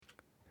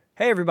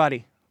Hey,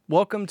 everybody.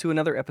 Welcome to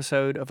another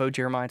episode of O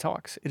Jeremiah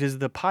Talks. It is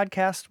the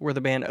podcast where the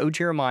band O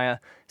Jeremiah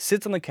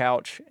sits on the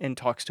couch and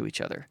talks to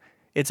each other.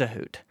 It's a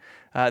hoot.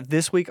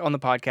 This week on the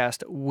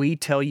podcast, we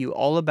tell you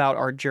all about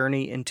our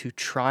journey into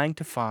trying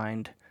to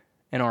find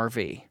an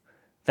RV.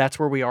 That's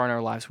where we are in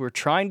our lives. We're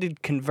trying to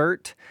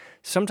convert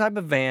some type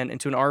of van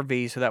into an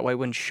RV so that way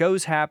when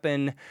shows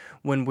happen,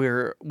 when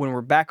we're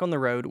back on the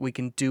road, we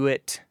can do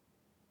it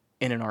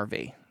in an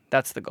RV.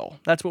 That's the goal.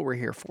 That's what we're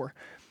here for.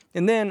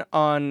 And then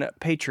on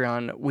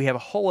Patreon, we have a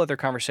whole other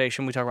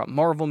conversation. We talk about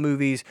Marvel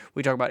movies.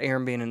 We talk about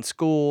Aaron being in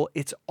school.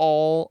 It's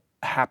all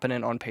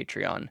happening on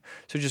Patreon.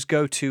 So just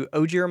go to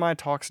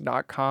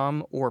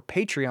ojeremiahtalks.com or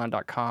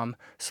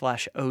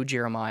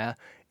patreon.com/ojeremiah.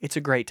 It's a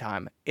great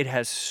time. It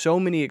has so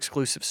many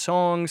exclusive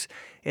songs.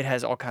 It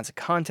has all kinds of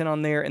content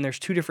on there. And there's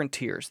two different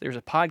tiers. There's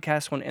a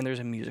podcast one and there's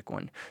a music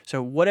one.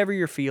 So whatever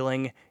you're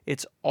feeling,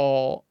 it's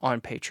all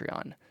on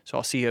Patreon. So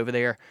I'll see you over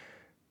there.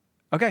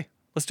 Okay,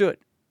 let's do it.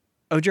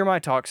 O Jeremiah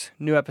Talks,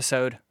 new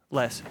episode.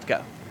 Let's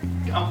go.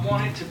 I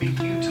want it to be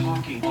you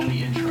talking on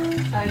the intro. Oh,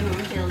 you want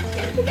me to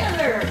get it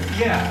together?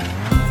 Yeah.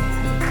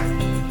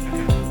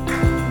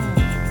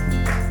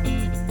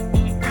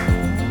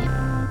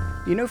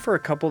 You know, for a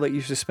couple that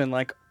used to spend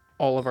like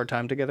all of our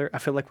time together, I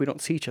feel like we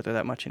don't see each other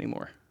that much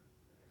anymore.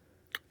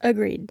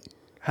 Agreed.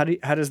 How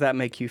does that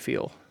make you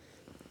feel?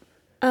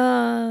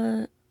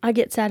 I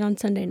get sad on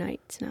Sunday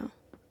nights now.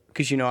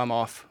 Because you know I'm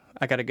off.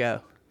 I gotta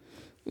go.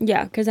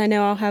 Yeah, because I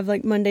know I'll have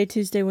like Monday,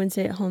 Tuesday,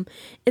 Wednesday at home.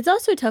 It's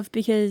also tough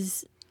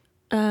because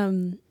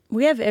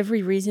we have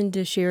every reason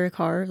to share a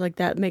car. Like,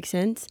 that makes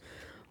sense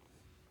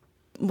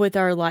with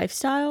our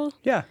lifestyle.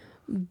 Yeah.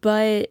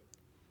 But,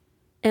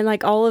 and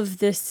like all of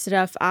this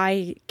stuff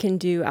I can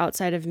do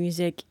outside of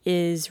music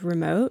is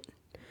remote.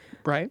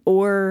 Right.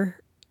 Or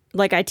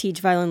like I teach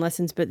violin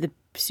lessons, but the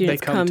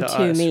students come to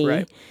us, me.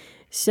 right.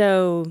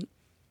 So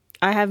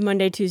I have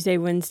Monday, Tuesday,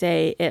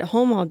 Wednesday at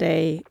home all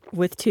day,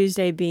 with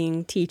Tuesday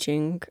being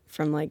teaching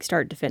from like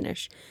start to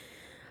finish.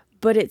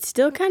 But it's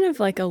still kind of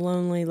like a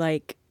lonely,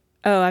 like,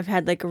 oh, I've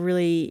had like a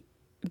really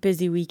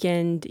busy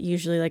weekend,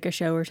 usually like a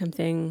show or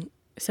something,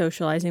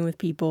 socializing with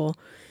people.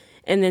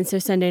 And then so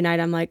Sunday night,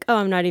 I'm like, oh,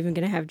 I'm not even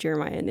going to have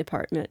Jeremiah in the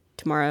apartment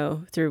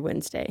tomorrow through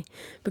Wednesday.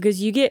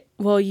 Because you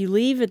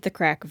leave at the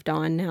crack of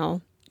dawn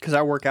now. Because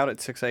I work out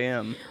at 6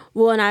 a.m.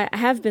 Well, and I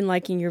have been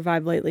liking your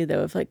vibe lately, though,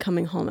 of like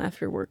coming home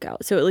after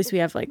workout. So at least we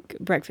have like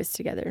breakfast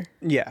together.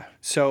 Yeah.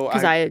 So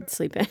because I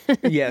sleep in.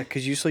 Yeah,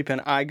 because you sleep in.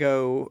 I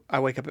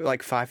wake up at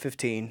like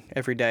 5:15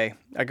 every day.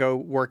 I go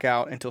work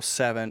out until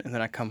 7, and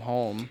then I come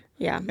home.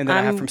 Yeah. And then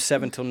I have from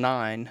 7 till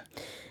 9.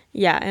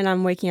 Yeah, and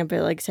I'm waking up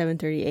at like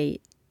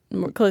 7:38,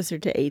 more closer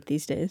to 8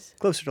 these days.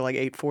 Closer to like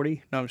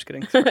 8:40. No, I'm just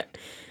kidding.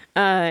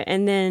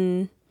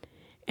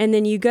 And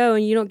then you go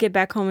and you don't get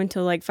back home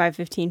until like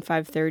 5:15,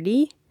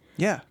 5:30.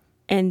 Yeah.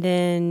 And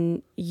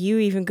then you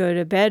even go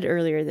to bed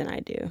earlier than I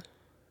do.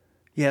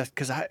 Yeah,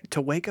 because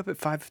to wake up at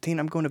 5:15,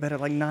 I'm going to bed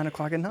at like 9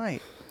 o'clock at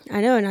night. I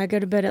know, and I go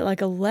to bed at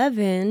like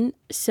 11,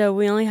 so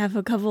we only have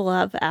a couple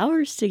of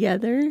hours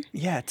together.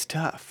 Yeah, it's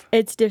tough.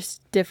 It's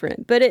just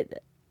different. But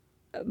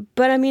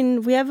I mean,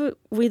 I feel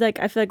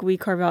like we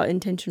carve out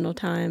intentional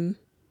time.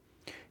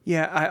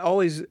 Yeah, I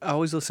always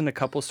listen to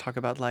couples talk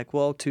about like,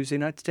 well, Tuesday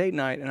night's date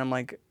night, and I'm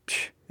like,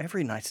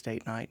 every night's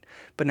date night.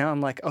 But now I'm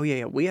like, oh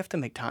yeah, we have to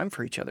make time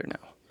for each other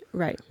now.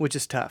 Right. Which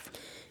is tough.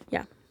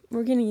 Yeah,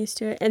 we're getting used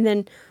to it. And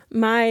then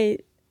I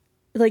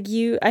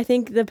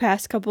think the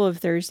past couple of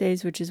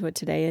Thursdays, which is what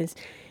today is,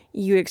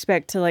 you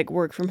expect to like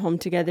work from home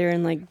together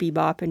and like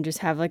bebop and just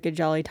have like a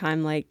jolly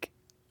time like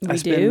we I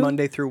spend do.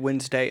 Monday through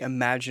Wednesday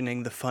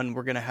imagining the fun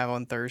we're going to have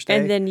on Thursday.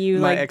 And then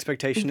my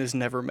expectation is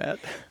never met.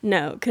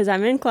 No, because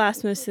I'm in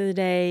class most of the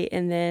day,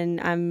 and then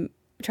I'm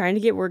trying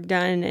to get work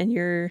done, and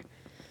you're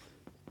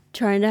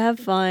trying to have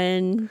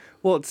fun.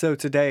 Well, so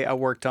today I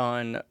worked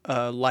on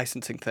a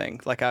licensing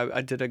thing. Like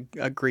I did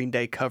a Green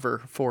Day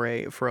cover for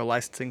a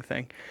licensing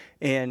thing,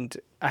 and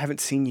I haven't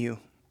seen you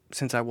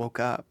since I woke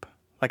up.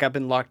 Like I've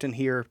been locked in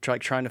here,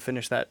 trying to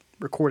finish that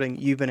recording.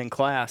 You've been in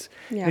class.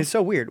 Yeah. And it's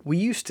so weird. We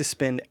used to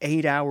spend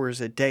 8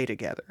 hours a day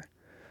together.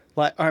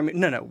 What?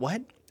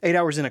 8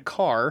 hours in a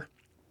car,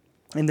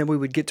 and then we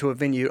would get to a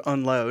venue,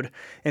 unload,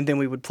 and then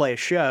we would play a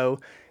show,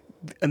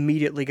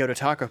 immediately go to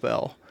Taco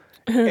Bell,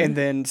 and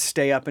then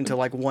stay up until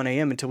like 1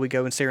 a.m. until we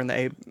go and stay in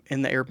the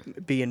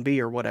Airbnb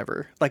or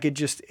whatever. Like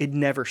it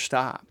never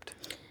stopped.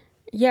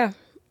 Yeah,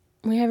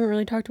 we haven't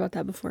really talked about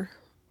that before.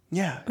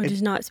 Yeah. We're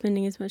just not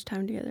spending as much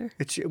time together.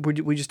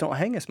 We just don't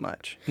hang as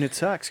much, and it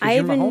sucks because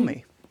you're my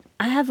homie.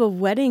 I have a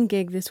wedding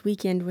gig this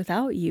weekend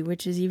without you,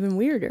 which is even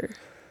weirder.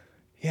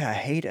 Yeah, I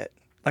hate it.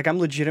 Like I'm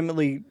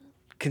legitimately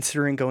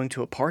considering going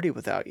to a party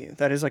without you.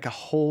 That is like a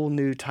whole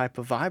new type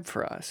of vibe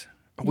for us.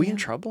 Are we in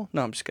trouble?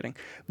 No, I'm just kidding.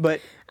 But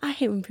I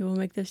hate when people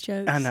make those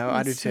jokes. I know,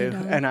 I do too.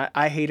 Dumb. And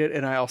I hate it,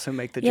 and I also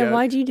make the joke. Yeah,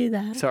 why'd you do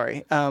that?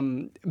 Sorry.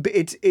 But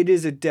it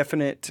is a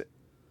definite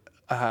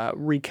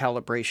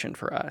recalibration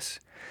for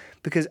us.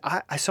 Because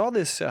I saw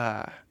this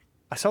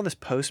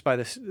post by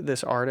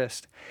this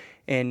artist,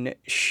 and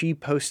she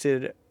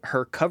posted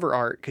her cover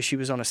art because she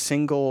was on a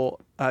single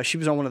She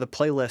was on one of the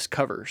playlist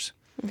covers,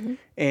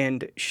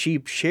 and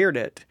she shared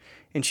it,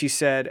 and she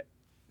said,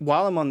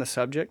 while I'm on the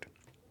subject,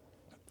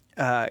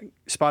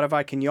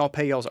 Spotify, can y'all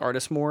pay y'all's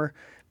artists more?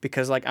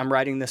 Because like I'm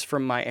writing this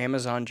from my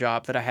Amazon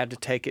job that I had to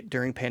take it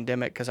during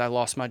pandemic because I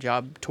lost my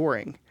job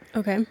touring.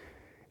 Okay.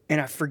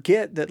 And I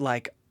forget that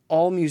like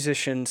all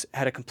musicians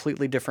had a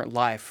completely different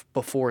life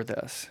before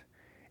this.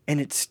 And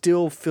it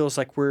still feels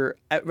like we're,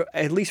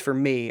 at least for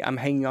me, I'm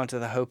hanging on to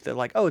the hope that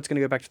like, oh, it's going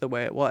to go back to the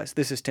way it was.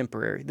 This is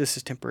temporary. This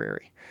is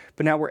temporary.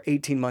 But now we're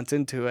 18 months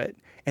into it.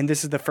 And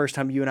this is the first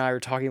time you and I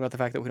are talking about the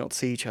fact that we don't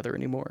see each other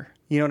anymore.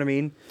 You know what I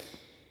mean?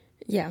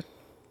 Yeah.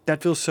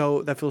 That feels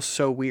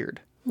so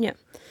weird. Yeah.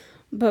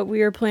 But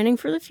we are planning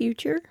for the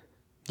future.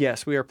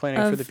 Yes, we are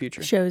planning for the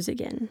future. Shows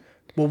again.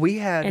 Well,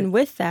 And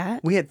with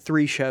that, we had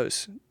 3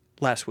 shows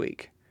last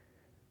week.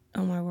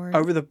 oh my word.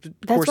 Over the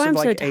That's course why of I'm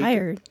like so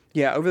tired.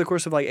 Yeah, over the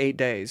course of like 8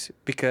 days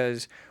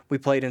because we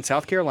played in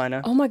South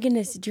Carolina. Oh my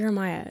goodness,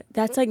 Jeremiah.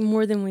 That's like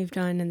more than we've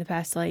done in the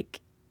past,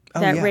 like, Oh,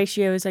 that yeah.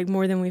 ratio is like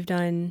more than we've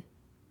done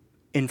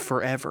In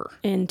forever.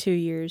 in 2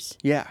 years.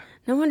 Yeah.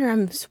 No wonder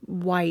I'm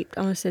swiped.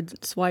 I almost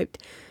said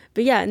swiped.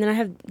 But yeah, and then I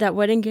have that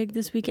wedding gig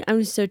this weekend. I'm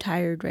just so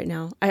tired right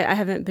now. I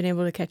haven't been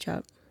able to catch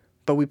up.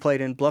 But we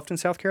played in Bluffton,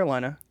 South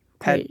Carolina.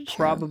 Great Had show.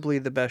 probably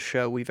the best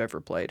show we've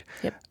ever played.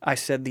 Yep. I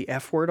said the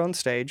F word on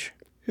stage.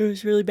 It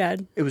was really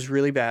bad. It was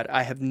really bad.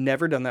 I have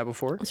never done that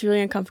before. It's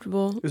really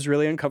uncomfortable. It was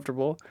really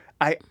uncomfortable.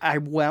 I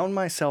wound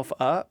myself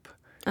up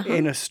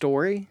in a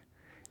story.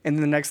 And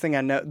the next thing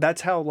I know,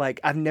 that's how, like,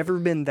 I've never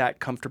been that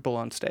comfortable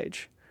on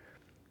stage.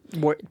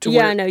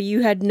 I know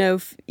you had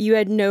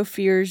no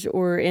fears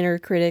or inner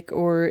critic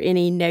or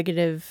any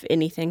negative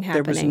anything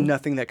happening. There was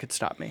nothing that could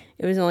stop me.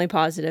 It was only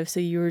positive. So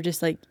you were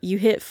just like, you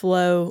hit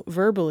flow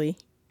verbally.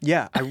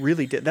 Yeah, I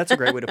really did. That's a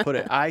great way to put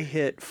it. I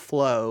hit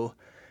flow,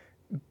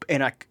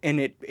 and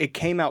it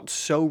came out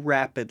so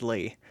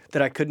rapidly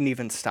that I couldn't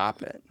even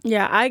stop it.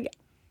 Yeah,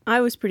 I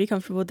was pretty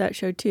comfortable with that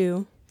show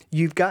too.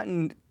 You've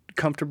gotten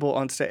comfortable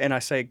on stage, and I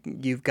say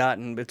you've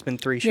gotten. It's been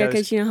 3 shows. Yeah,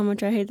 because you know how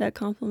much I hate that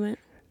compliment.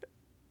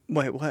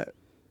 Wait, what?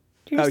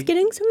 You're just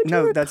getting so much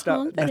more No, that's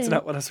confident.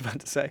 not what I was about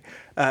to say.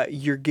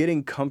 You're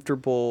getting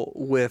comfortable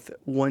with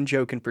one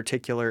joke in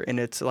particular, and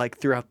it's like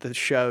throughout the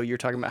show, you're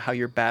talking about how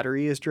your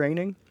battery is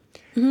draining,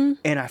 and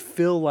I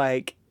feel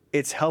like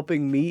it's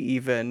helping me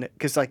even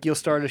because like you'll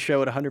start a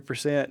show at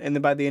 100%, and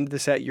then by the end of the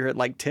set, you're at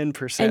like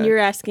 10%. And you're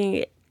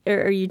asking,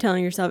 or are you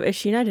telling yourself, is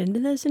she not into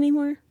this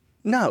anymore?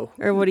 No.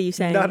 Or what are you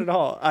saying? Not at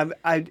all.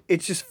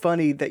 It's just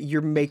funny that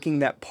you're making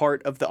that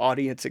part of the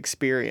audience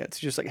experience.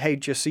 Just like, hey,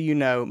 just so you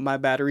know, my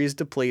battery is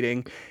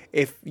depleting.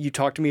 If you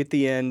talk to me at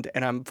the end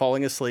and I'm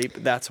falling asleep,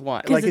 that's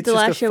why. Like, it's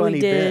just a funny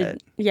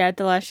bit. Yeah, at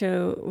the last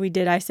show we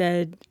did, I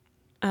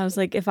was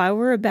like, if I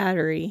were a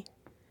battery,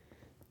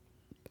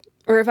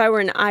 or if I were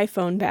an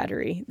iPhone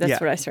battery,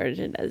 that's what I started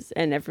it as.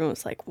 And everyone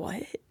was like,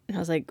 what? And I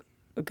was like,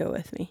 go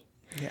with me.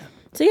 Yeah.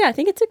 So yeah, I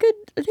think it's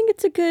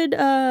a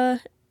good,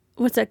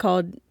 what's that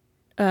called?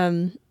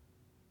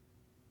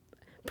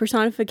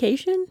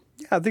 Personification?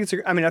 Yeah, I think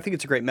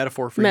it's a great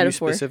metaphor for you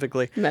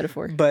specifically.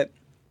 Metaphor. But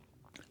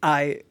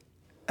I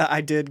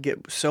did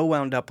get so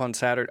wound up on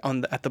Saturday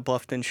at the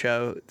Bluffton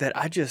show that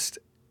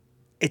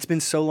it's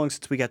been so long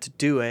since we got to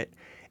do it,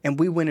 and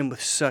we went in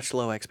with such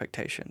low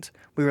expectations.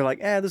 We were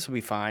like, this will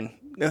be fine.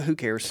 Who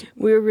cares?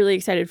 We were really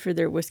excited for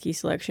their whiskey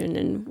selection,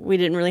 and we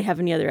didn't really have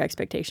any other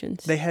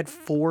expectations. They had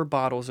 4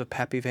 bottles of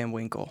Pappy Van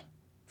Winkle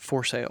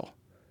for sale.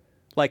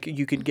 Like,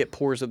 you could get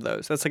pours of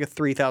those. That's like a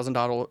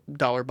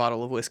 $3,000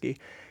 bottle of whiskey.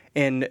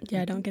 And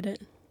yeah, I don't get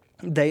it.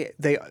 They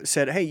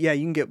said, hey, yeah,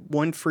 you can get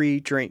 1 free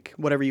drink,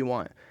 whatever you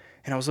want.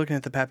 And I was looking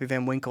at the Pappy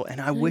Van Winkle, and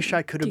I wish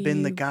I could have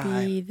been the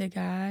guy. Be the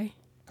guy?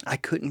 I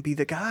couldn't be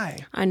the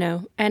guy. I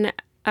know. And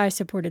I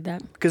supported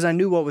that. Because I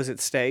knew what was at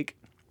stake.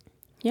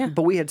 Yeah.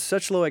 But we had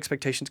such low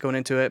expectations going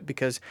into it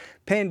because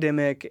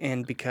pandemic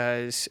and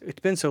because it's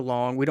been so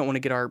long, we don't want to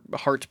get our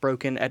hearts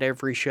broken at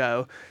every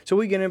show. So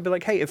we're going to be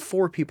like, hey, if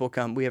 4 people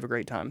come, we have a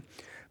great time.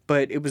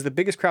 But it was the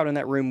biggest crowd in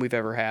that room we've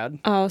ever had.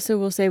 Oh, so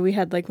we'll say we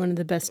had like one of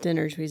the best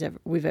dinners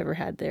we've ever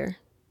had there.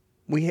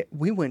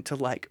 We went to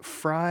like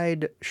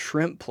fried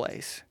shrimp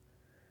place.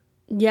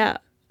 Yeah.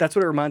 That's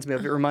what it reminds me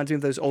of. It reminds me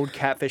of those old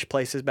catfish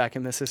places back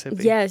in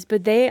Mississippi. Yes,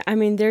 but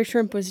their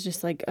shrimp was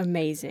just like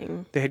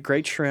amazing. They had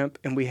great shrimp,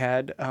 and we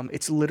had,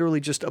 it's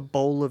literally just a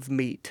bowl of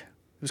meat.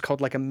 It was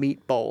called like a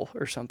meat bowl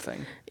or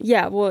something.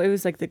 Yeah, well, it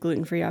was like the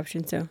gluten-free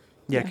option, so.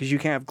 Yeah, because you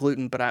can't have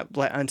gluten,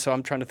 and so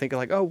I'm trying to think of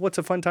like, oh, what's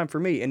a fun time for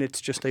me? And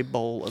it's just a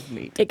bowl of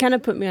meat. It kind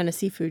of put me on a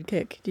seafood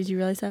kick. Did you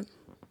realize that?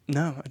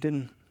 No, I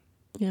didn't.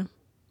 Yeah.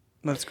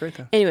 That's great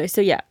though. Anyway, so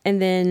yeah, and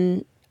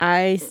then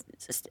I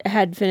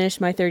had finished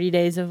my 30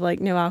 days of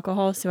like no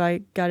alcohol, so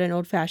I got an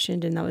old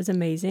fashioned, and that was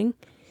amazing.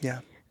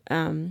 Yeah.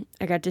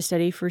 I got to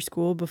study for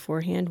school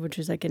beforehand, which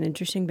was like an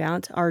interesting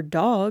balance. Our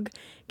dog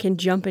can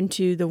jump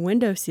into the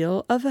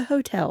windowsill of a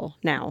hotel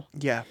now.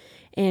 Yeah.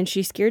 And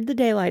she scared the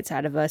daylights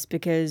out of us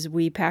because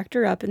we packed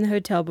her up in the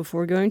hotel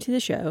before going to the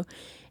show.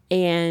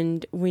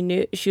 And we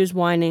knew she was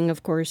whining.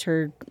 Of course,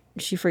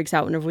 she freaks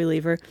out whenever we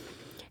leave her.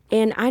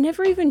 And I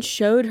never even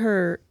showed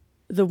her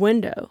the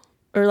window.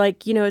 Or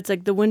like, it's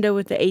like the window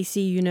with the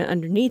AC unit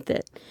underneath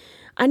it.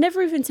 I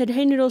never even said,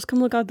 hey, Noodles, come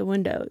look out the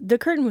window. The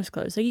curtain was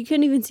closed. Like, you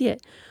couldn't even see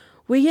it.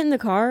 We get in the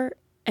car,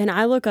 and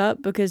I look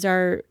up because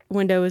our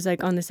window is,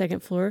 like, on the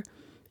second floor.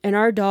 And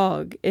our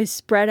dog is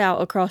spread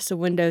out across the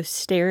window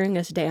staring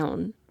us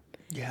down.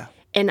 Yeah.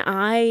 And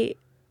I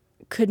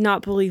could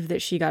not believe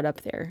that she got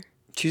up there.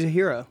 She's a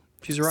hero.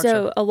 She's a rock star.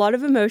 So, a lot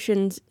of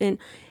emotions and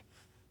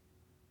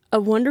a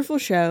wonderful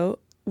show.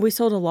 We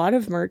sold a lot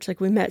of merch. Like,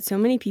 we met so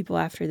many people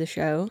after the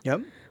show.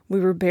 Yep. We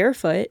were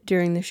barefoot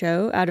during the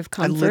show out of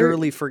comfort. I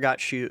literally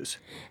forgot shoes.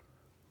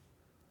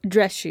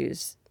 Dress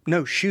shoes.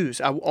 No, shoes.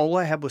 All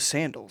I had was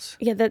sandals.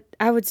 Yeah, that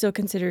I would still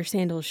consider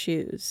sandals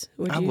shoes.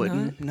 Would I you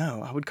wouldn't. not?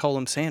 No, I would call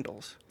them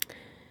sandals.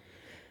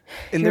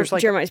 And there's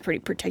like Jeremiah's pretty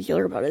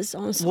particular about his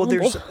ensemble.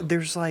 well,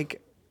 there's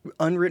like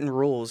unwritten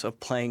rules of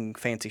playing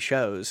fancy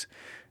shows.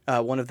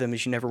 One of them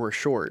is you never wear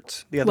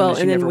shorts. The other one is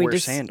you never wear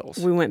sandals.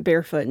 We went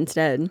barefoot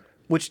instead.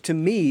 Which to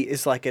me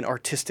is like an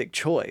artistic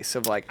choice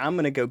of like, I'm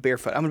going to go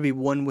barefoot. I'm going to be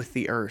one with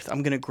the earth.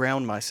 I'm going to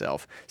ground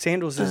myself.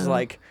 Sandals is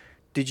like,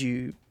 did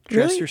you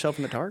dress Really? yourself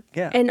in the dark?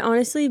 Yeah. And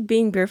honestly,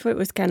 being barefoot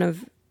was kind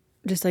of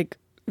just like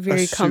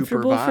very A super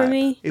comfortable for vibe.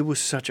 me. It was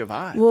such a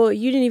vibe. Well,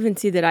 you didn't even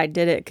see that I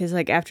did it because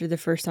like after the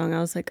first song,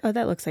 I was like, oh,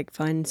 that looks like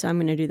fun. So I'm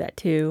going to do that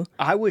too.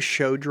 I was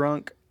show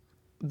drunk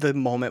the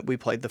moment we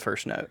played the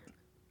first note.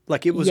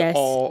 Like it was Yes.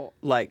 all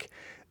like,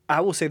 I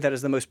will say that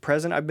is the most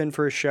present I've been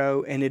for a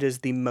show, and it is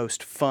the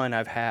most fun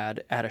I've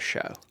had at a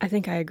show. I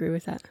think I agree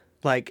with that.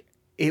 Like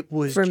it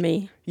was For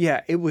me,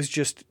 Yeah, it was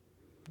just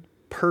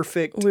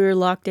perfect. we were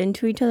locked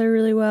into each other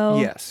really well.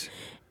 Yes.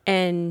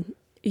 And,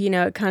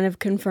 it kind of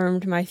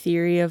confirmed my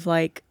theory of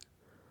like,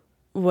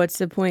 what's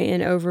the point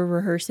in over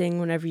rehearsing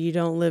whenever you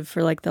don't live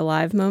for like the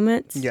live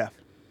moments? Yeah.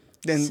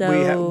 And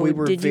So, we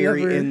were did you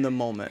very ever- in the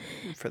moment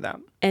for that.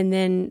 And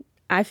then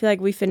I feel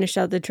like we finished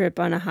out the trip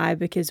on a high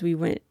because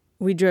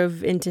we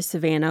drove into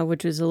Savannah,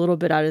 which was a little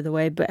bit out of the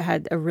way, but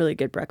had a really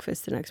good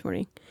breakfast the next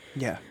morning,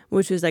 Yeah.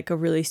 which was like a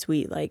really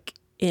sweet like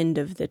end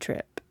of the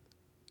trip,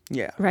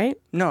 Yeah. right?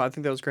 No, I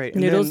think that was great.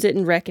 And Noodles then,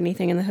 didn't wreck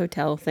anything in the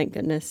hotel, thank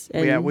goodness.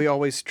 And, yeah, we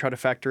always try to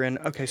factor in,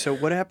 okay, so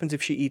what happens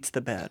if she eats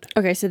the bed?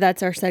 okay, so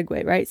that's our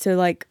segue, right? So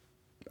like,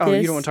 Oh, you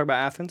this- don't want to talk about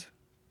Athens?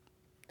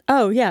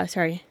 oh yeah,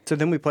 sorry. So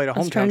then we played a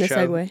was trying hometown to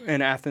show segue.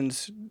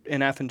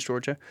 in Athens,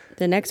 Georgia.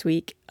 The next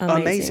week,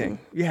 amazing.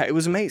 Yeah, it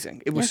was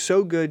amazing. It was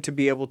so good to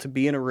be able to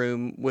be in a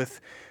room with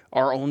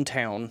our own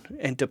town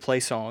and to play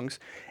songs.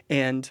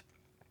 And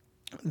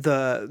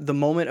the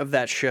moment of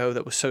that show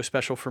that was so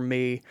special for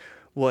me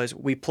was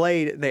we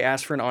played, they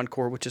asked for an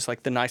encore, which is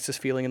like the nicest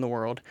feeling in the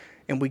world.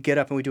 And we get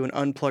up and we do an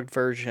unplugged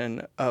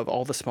version of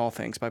All the Small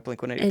Things by And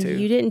Blink-182.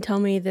 you didn't tell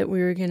me that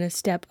we were going to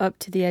step up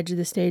to the edge of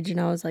the stage, and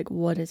I was like,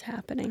 what is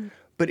happening?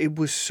 But it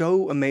was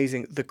so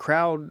amazing. The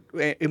crowd,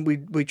 and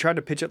we tried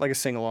to pitch it like a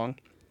sing-along.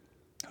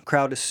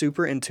 Crowd is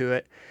super into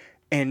it.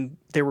 And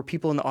there were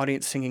people in the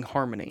audience singing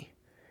harmony.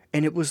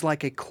 And it was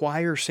like a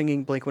choir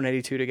singing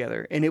Blink-182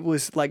 together. And it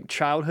was like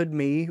childhood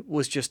me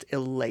was just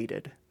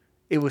elated.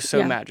 It was so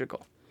Yeah.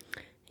 magical.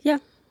 Yeah.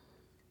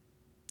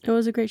 It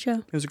was a great show.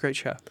 It was a great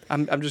show.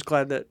 I'm just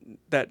glad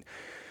that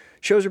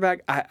shows are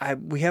back.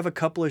 We have a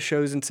couple of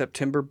shows in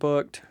September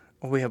booked.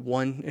 We have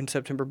one in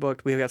September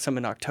booked. We've got some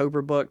in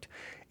October booked.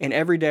 And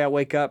every day I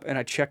wake up and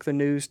I check the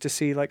news to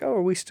see like, oh,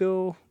 are we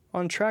still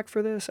on track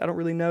for this? I don't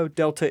really know.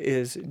 Delta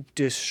is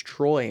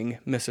destroying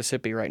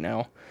Mississippi right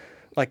now.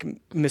 Like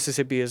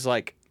Mississippi is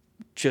like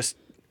just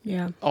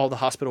Yeah. all the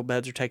hospital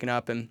beds are taken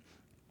up, and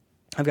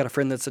I've got a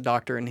friend that's a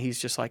doctor, and he's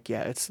just like,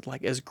 yeah, it's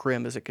like as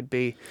grim as it could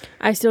be.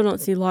 I still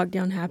don't see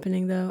lockdown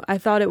happening, though. I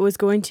thought it was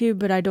going to,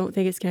 but I don't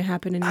think it's going to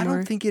happen anymore. I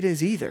don't think it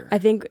is either. I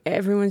think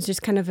everyone's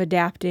just kind of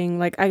adapting.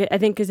 Like, I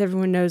think because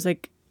everyone knows,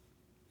 like,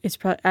 it's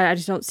I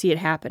just don't see it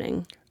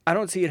happening. I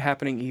don't see it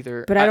happening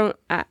either. But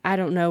I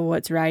don't know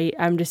what's right.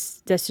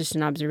 That's just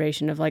an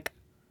observation of, like,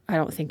 I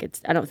don't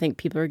think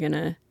people are going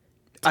to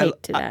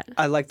take to that.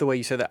 I like the way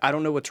you said that. I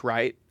don't know what's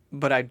right,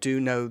 but I do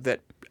know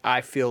that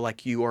I feel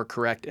like you are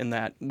correct in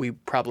that we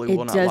probably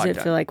will not lock down. It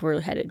doesn't feel like we're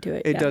headed to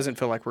it. It yeah. doesn't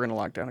feel like we're going to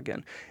lock down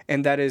again.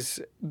 And that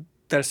is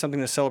something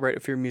to celebrate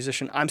if you're a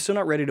musician. I'm still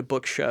not ready to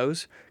book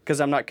shows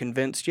because I'm not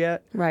convinced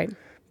yet, Right.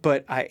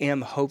 but I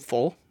am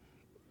hopeful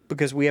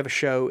because we have a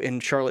show in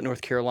Charlotte,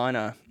 North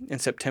Carolina in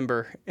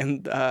September,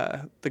 and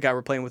the guy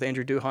we're playing with,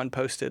 Andrew Duhan,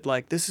 posted,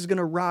 like, this is going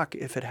to rock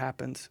if it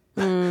happens.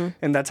 And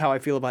that's how I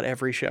feel about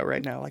every show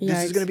right now. Like,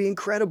 this is Yikes. going to be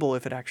incredible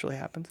if it actually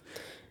happens.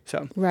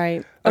 So,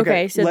 Right. Okay,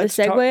 Okay, so the let's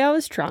segue talk- I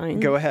was trying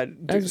go ahead.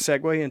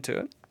 Segue into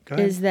it. Go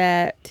ahead. is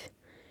that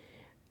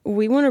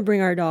we want to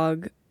bring our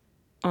dog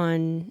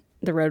on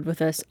the road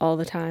with us all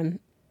the time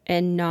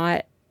and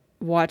not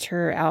watch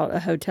her out a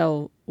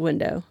hotel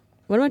window.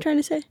 What am I trying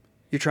to say?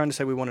 You're trying to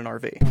say we want an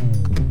RV.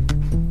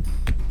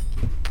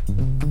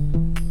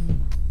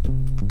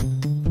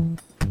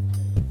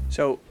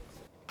 So,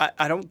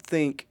 I don't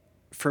think,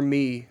 for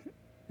me,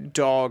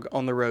 dog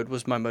on the road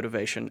was my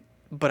motivation,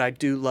 but I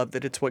do love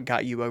that it's what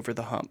got you over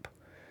the hump.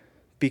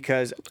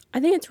 Because I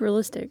think it's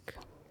realistic.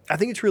 I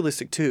think it's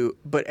realistic too,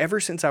 but ever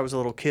since I was a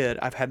little kid,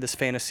 I've had this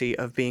fantasy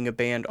of being a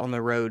band on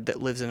the road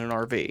that lives in an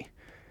RV.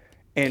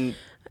 And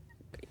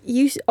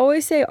You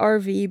always say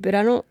RV, but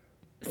I don't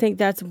think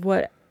that's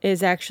what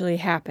is actually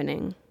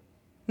happening.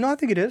 no, I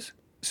think it is.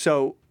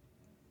 So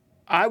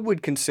I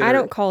would consider... I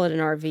don't call it an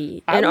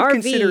RV. I An would RV,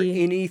 consider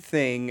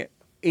anything,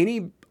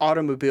 any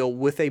automobile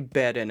with a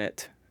bed in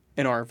it,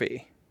 an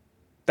RV.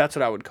 That's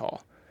what I would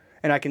call.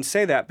 And I can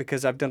say that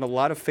because I've done a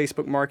lot of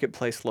Facebook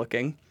Marketplace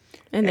looking.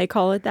 and they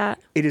call it that.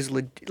 It is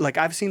like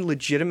I've seen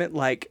legitimate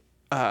like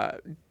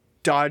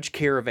Dodge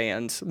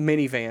Caravans,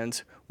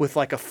 minivans with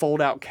like a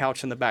fold-out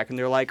couch in the back, and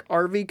they're like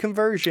RV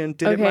conversion.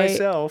 Did it Okay.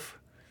 myself.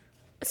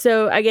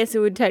 So I guess it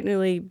would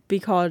technically be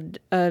called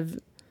a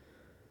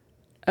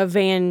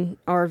van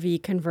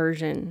RV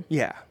conversion.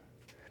 Yeah,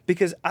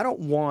 because I don't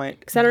want.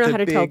 Because I don't know the how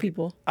to tell big-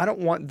 people. I don't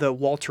want the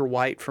Walter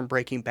White from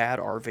Breaking Bad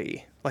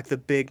RV, like the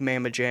big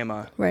Mamma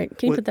Jamma. Right.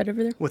 Can you with- put that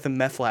over there? with a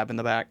meth lab in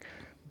the back.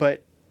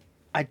 But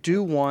I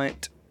do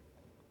want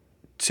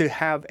to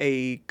have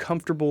a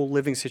comfortable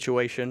living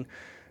situation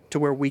to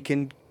where we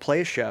can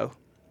play a show,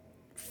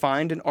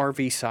 find an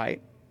RV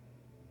site,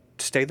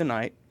 stay the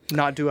night,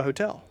 not do a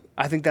hotel.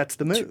 I think that's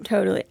the move.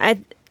 Totally.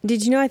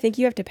 Did you know I think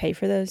you have to pay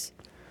for those?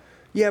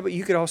 Yeah, but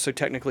you could also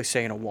technically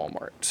stay in a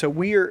Walmart. So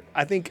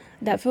I think,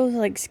 That feels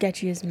like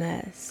sketchy as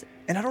mess.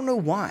 and I don't know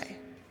why,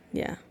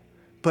 Yeah.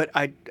 but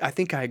I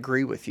think I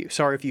agree with you.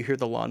 Sorry if you hear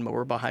the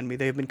lawnmower behind me.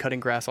 They've been cutting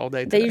grass all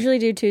day They today. usually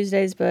do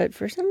Tuesdays, but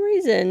for some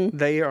reason,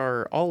 They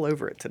are all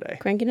over it today.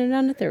 cranking it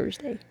on a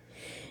Thursday.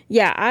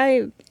 Yeah,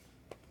 I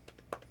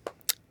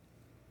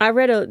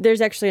read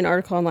there's actually an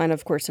article online,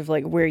 of course, of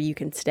like where you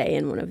can stay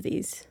in one of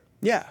these.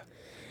 Yeah.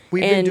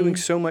 We've been doing And-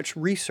 so much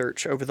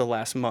research over the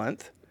last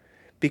month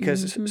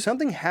because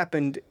something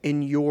happened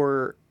in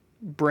your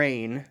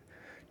brain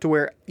to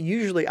where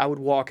usually I would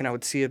walk and I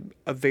would see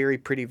a very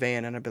pretty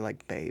van and I'd be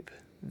like, babe,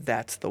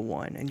 that's the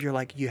one. And you're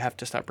like, you have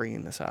to stop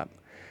bringing this up.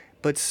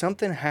 But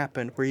something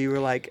happened where you were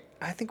like,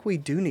 I think we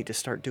do need to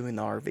start doing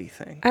the RV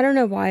thing. I don't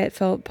know why it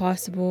felt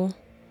possible.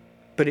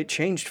 But it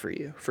changed for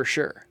you, for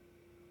sure.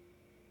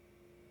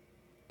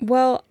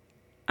 Well,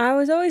 I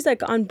was always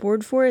like on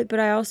board for it, but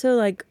I also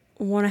like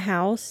want a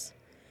house.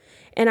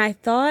 And I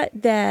thought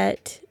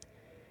that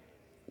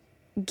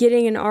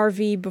getting an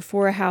RV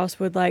before a house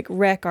would like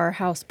wreck our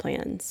house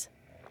plans.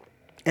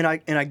 And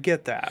I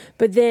get that.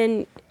 But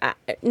then,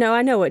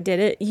 I know what did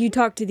it. You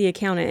talked to the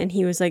accountant and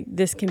he was like,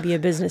 this can be a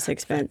business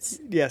expense.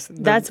 Yes.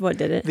 That's what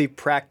did it. The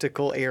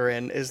practical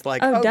Aaron is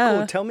like, Oh, oh duh.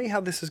 cool, tell me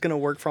how this is going to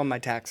work for all my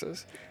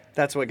taxes.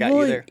 That's what got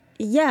Well, you there.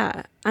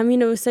 Yeah. I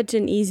mean, it was such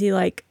an easy,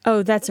 like,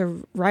 oh, that's a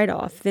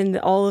write-off. Then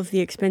all of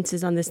the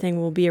expenses on this thing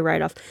will be a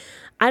write-off.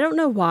 I don't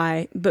know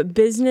why, but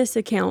business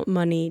account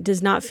money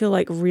does not feel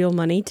like real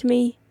money to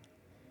me.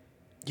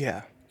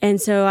 Yeah.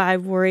 And so I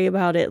worry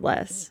about it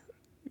less.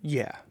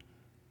 Yeah.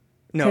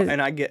 No, 'Cause-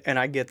 and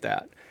I get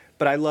that.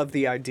 But I love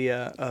the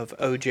idea of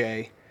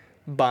OJ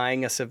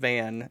buying us a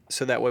van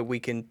so that way we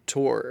can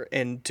tour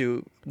and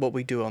do what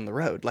we do on the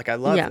road. Like I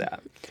love Yeah.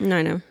 that. No,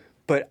 I know.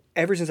 But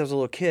ever since I was a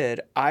little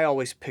kid, I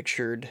always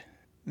pictured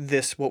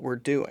this what we're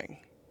doing.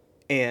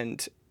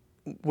 And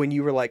when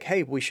you were like,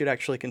 "Hey, we should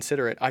actually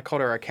consider it." I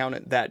called our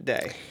accountant that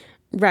day.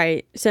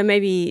 Right. So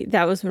maybe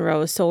that was when I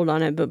was sold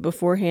on it. But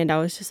beforehand, I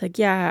was just like,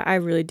 yeah, I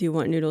really do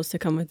want Noodles to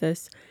come with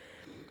this.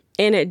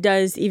 And it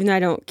does, even though I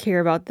don't care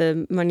about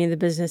the money in the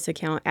business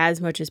account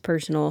as much as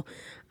personal,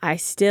 I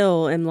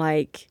still am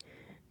like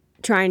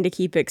trying to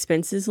keep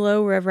expenses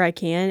low wherever I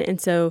can.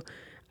 And so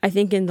I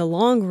think in the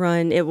long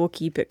run, it will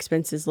keep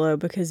expenses low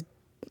because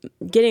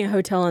getting a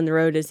hotel on the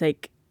road is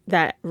like,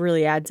 that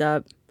really adds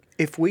up.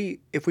 If we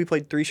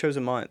played 3 shows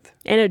a month,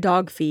 And a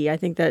dog fee. I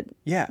think that,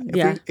 yeah,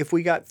 Yeah. if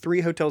we got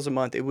 3 hotels a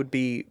month, it would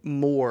be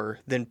more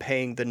than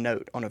paying the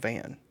note on a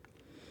van.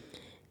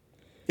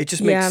 It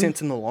just makes Yeah.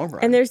 sense in the long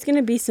run. and there's going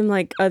to be some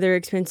like other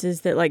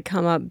expenses that like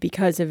come up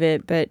because of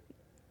it. But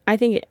I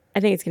think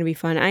it's going to be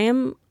fun. I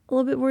am a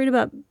little bit worried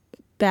about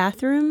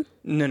bathroom.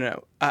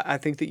 No. I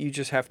think that you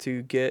just have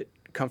to get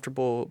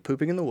comfortable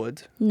pooping in the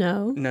woods.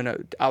 No, No,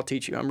 I'll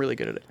teach you. I'm really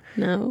good at it.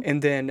 no.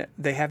 And then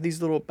they have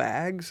these little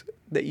bags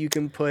that you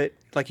can put,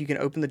 like you can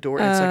open the door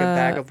and it's like a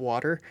bag of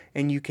water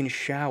and you can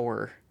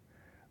shower.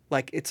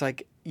 Like it's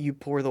like you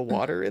pour the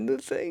water in the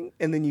thing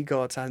and then you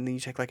go outside and then you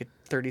take like a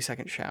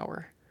 30-second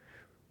shower.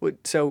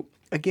 So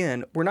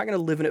again, we're not going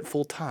to live in it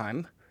full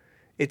time.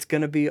 It's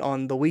going to be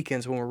on the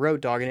weekends when we're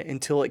road dogging it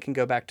until it can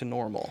go back to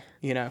normal,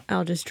 you know?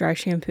 I'll just dry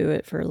shampoo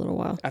it for a little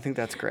while. I think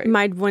that's great.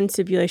 My one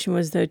stipulation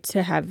was though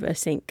to have a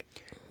sink.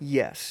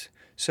 Yes.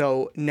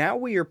 So now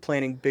we are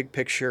planning big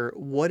picture.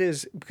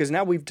 Because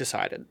now we've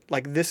decided,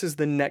 like this is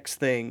the next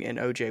thing in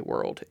OJ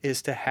world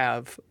is to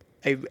have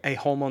a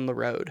home on the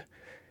road.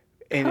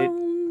 And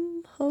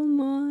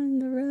Home on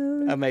the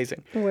road.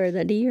 amazing. Where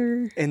the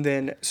deer. And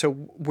then, so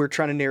we're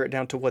trying to narrow it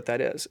down to what that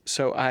is.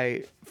 So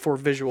for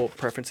visual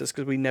preferences,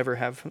 because we never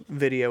have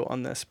video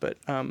on this, but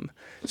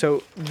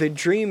so the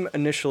dream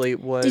initially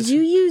was. Did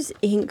you use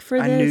ink for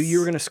this? I knew you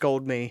were going to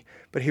scold me,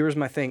 but here was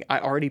my thing. I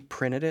already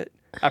printed it.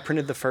 I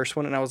printed the first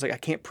one, and I was like, I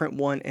can't print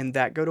one and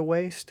that go to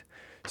waste.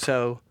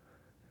 So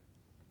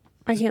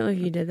I can't believe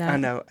you did that. I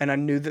know, and I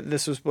knew that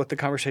this was what the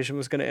conversation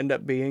was going to end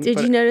up being. Did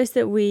you notice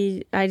that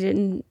you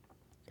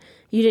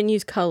didn't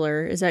use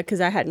color? Is that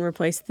because I hadn't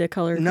replaced the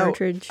color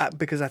cartridge? No,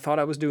 because I thought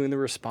I was doing the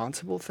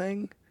responsible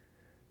thing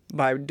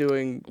by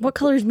doing... What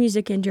color is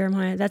music in,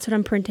 Jeremiah? That's what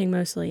I'm printing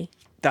mostly.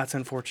 That's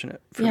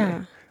unfortunate for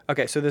me.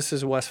 Okay, so this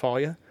is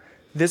Westphalia.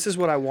 This is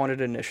what I wanted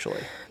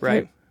initially,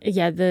 right?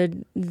 Yeah,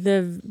 the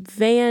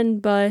van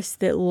bus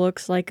that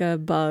looks like a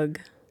bug.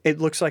 It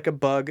looks like a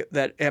bug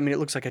it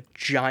looks like a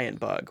giant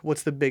bug.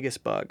 What's the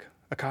biggest bug?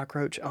 A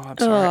cockroach? Oh, I'm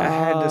sorry. I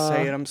had to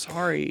say it. I'm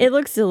sorry. It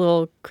looks a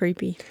little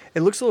creepy.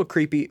 It looks a little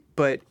creepy,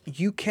 but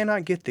you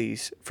cannot get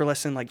these for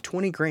less than like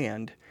 20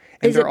 grand.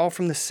 And they're all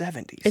from the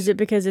 70s. Is it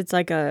because it's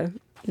like a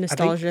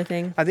nostalgia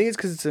thing? I think it's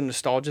because it's a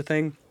nostalgia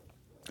thing.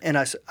 And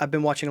I've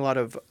been watching a lot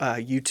of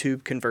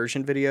YouTube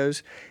conversion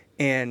videos,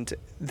 and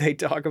they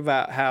talk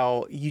about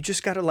how you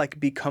just got to like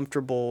be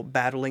comfortable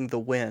battling the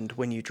wind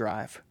when you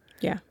drive.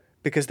 Yeah.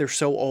 Because they're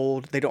so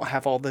old, they don't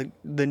have all the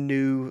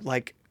new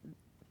like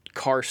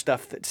car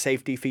stuff, that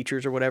safety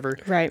features or whatever.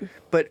 Right.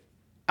 But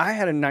I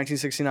had a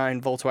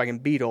 1969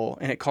 Volkswagen Beetle,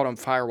 and it caught on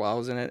fire while I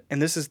was in it.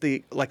 And this is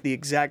the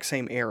exact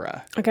same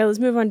era. Okay, let's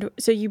move on.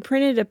 So you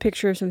printed a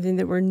picture of something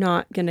that we're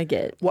not going to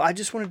get. Well, I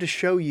just wanted to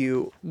show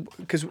you,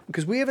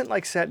 because we haven't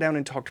like sat down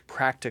and talked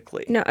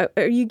practically. No,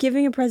 are you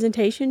giving a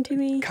presentation to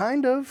me?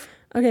 Kind of.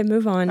 Okay,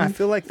 move on. I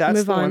feel like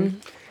that's the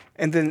one.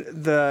 And then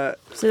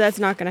So that's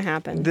not going to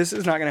happen. This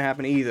is not going to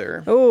happen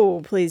either.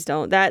 Oh, please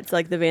don't. That's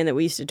like the van that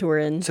we used to tour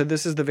in. So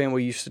this is the van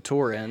we used to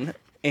tour in.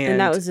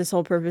 And that was the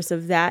sole purpose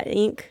of that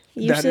ink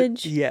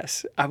usage?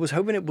 Yes. I was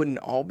hoping it wouldn't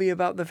all be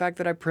about the fact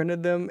that I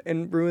printed them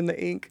and ruined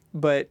the ink,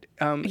 but...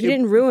 you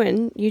didn't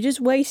ruin. You just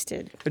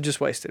wasted. It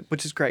just wasted,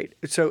 which is great.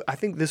 So I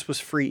think this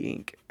was free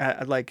ink.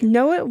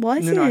 No, it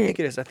wasn't. No, I think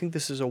it is. I think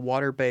this is a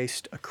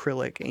water-based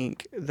acrylic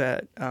ink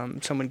that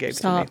someone gave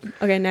to me.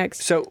 Okay,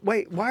 next. So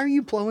wait, why are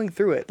you blowing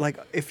through it? Like,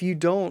 if you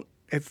don't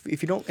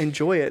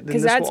enjoy it, then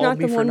this that's will all not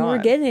be the for one naught.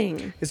 we're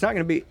getting. It's not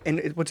going to be.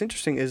 And what's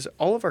interesting is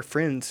all of our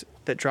friends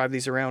that drive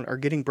these around are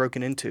getting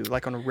broken into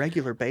like on a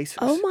regular basis.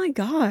 Oh my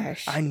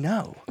gosh! I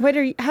know.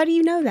 Wait, how do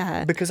you know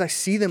that? Because I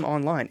see them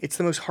online. It's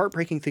the most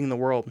heartbreaking thing in the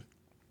world.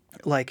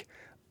 Like,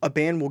 a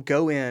band will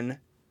go in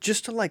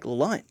just to like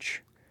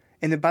lunch,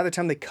 and then by the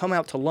time they come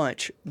out to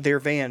lunch, their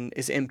van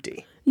is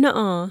empty.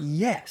 Nuh-uh.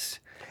 Yes.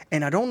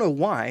 And I don't know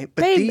why,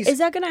 but Babe, is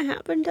that going to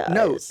happen to us?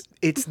 No,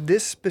 it's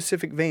this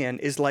specific van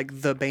is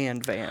like the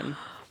band van.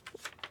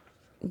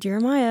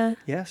 Jeremiah.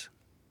 Yes.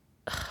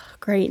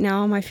 Great, now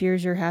all my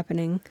fears are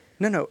happening.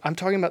 No, I'm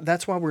talking about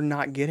that's why we're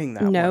not getting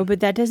that one. No, but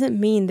that doesn't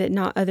mean that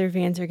not other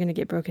vans are going to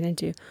get broken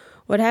into.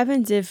 What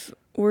happens if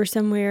we're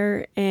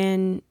somewhere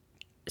and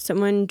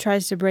someone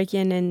tries to break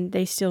in and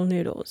they steal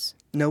Noodles?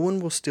 No one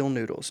will steal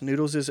Noodles.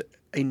 Noodles is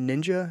a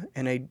ninja,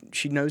 and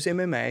she knows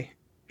MMA.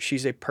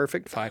 She's a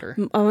perfect fighter.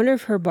 I wonder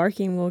if her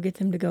barking will get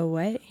them to go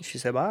away. She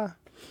said bye.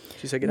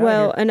 She said get out of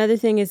Well, here. another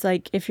thing is,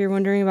 like, if you're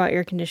wondering about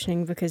air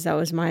conditioning, because that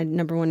was my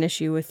number one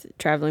issue with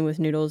traveling with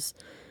Noodles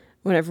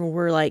whenever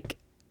we're, like,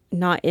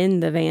 not in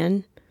the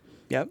van.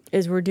 Yep.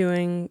 Is we're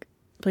doing...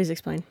 Please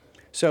explain.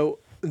 So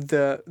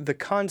the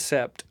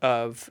concept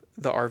of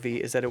the RV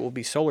is that it will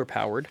be solar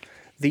powered.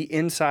 The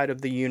inside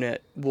of the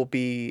unit will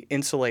be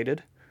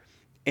insulated,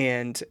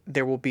 and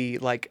there will be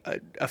like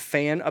a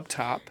fan up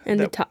top In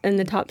the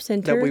top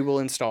center that we will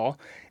install,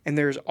 and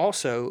there's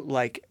also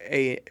like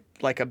a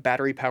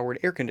battery powered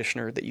air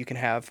conditioner that you can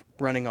have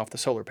running off the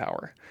solar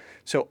power.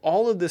 So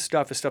all of this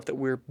stuff is stuff that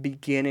we're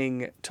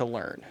beginning to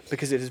learn,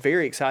 because it is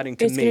very exciting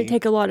to me. It's going to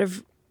take a lot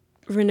of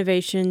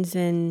renovations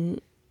and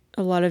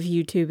a lot of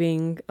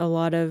YouTubing, a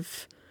lot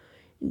of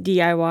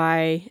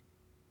DIY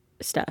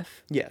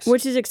stuff. Yes.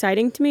 Which is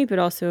exciting to me, but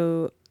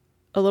also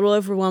a little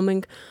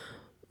overwhelming.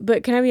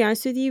 But can I be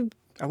honest with you?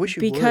 I wish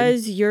you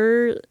because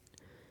would.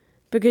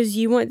 Because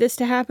you want this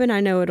to happen, I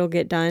know it'll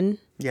get done.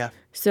 Yeah.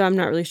 So I'm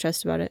not really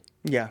stressed about it.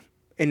 Yeah.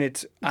 And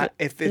it's...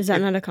 Is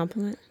that not a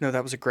compliment? No,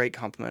 that was a great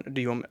compliment.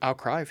 Do you want me, I'll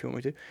cry if you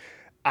want me to.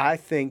 I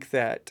think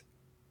that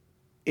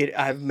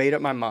I've made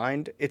up my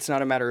mind. It's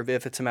not a matter of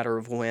if, it's a matter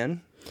of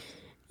when.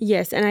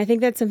 Yes, and I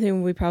think that's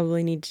something we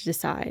probably need to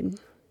decide.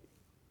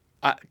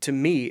 To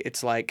me,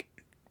 it's like,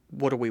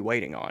 what are we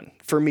waiting on?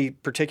 For me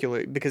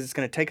particularly, because it's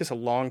going to take us a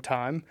long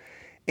time.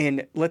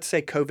 And let's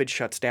say COVID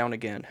shuts down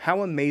again.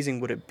 How amazing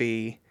would it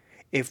be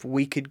if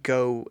we could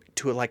go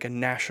to a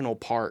national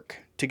park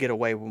to get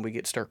away when we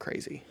get stir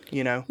crazy,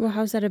 you know? Well,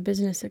 how's that a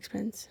business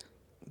expense?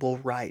 We'll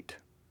write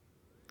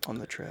on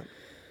the trip.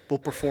 We'll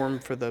perform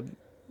for the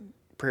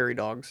prairie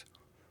dogs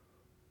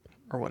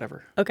or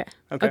whatever.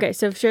 Okay,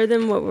 so share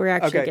them what we're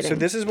actually getting. So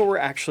this is what we're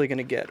actually going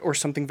to get, or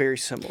something very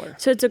similar.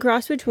 So it's a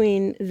cross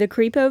between the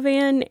Creepo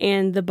van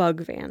and the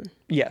Bug van.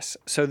 Yes.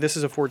 So this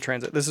is a Ford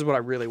Transit. This is what I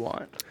really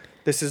want.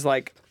 This is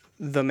like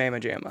the Mamma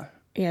Jamma.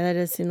 Yeah, that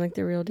does seem like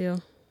the real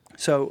deal.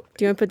 So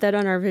do you want to put that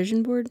on our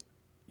vision board?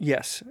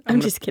 Yes.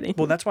 I'm just kidding.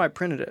 Well, that's why I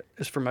printed it,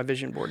 is for my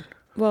vision board.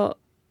 Well,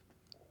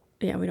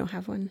 yeah, we don't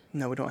have one.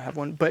 No, we don't have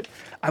one. But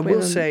I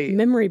will say...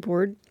 memory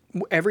board.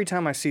 every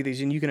time I see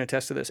these, and you can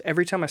attest to this,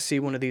 every time I see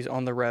one of these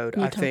on the road,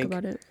 You I talk think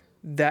about it.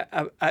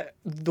 that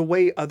the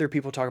way other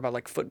people talk about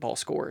like football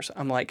scores,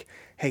 I'm like,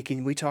 hey,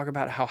 can we talk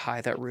about how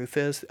high that roof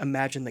is?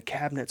 Imagine the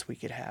cabinets we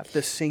could have,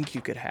 the sink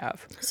you could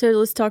have. So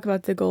let's talk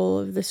about the goal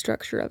of the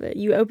structure of it.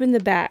 You open the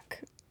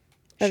back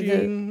of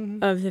Shing.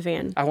 the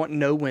van. I want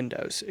no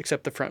windows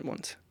except the front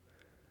ones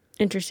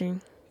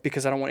Interesting.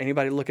 because I don't want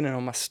anybody looking in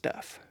on my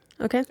stuff.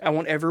 Okay. I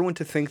want everyone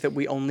to think that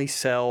we only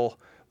sell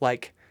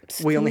like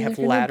we only have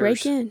They're gonna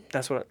break ladders. in.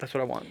 That's what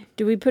I want.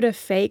 Do we put a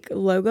fake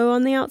logo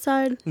on the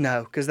outside?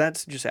 No, because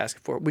that's just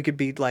asking for it. We could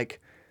be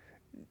like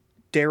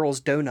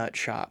Daryl's Donut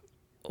Shop.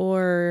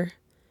 Or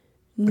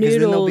Because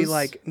noodles? then they'll be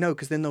like, no,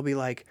 because then they'll be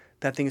like,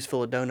 that thing is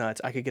full of donuts.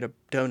 I could get a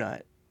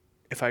donut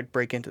if I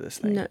break into this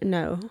thing.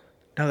 No.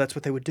 No, that's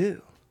what they would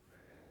do.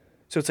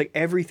 So it's like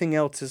everything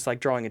else is like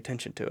drawing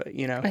attention to it,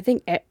 you know? I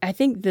think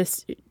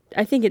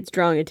it's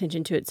drawing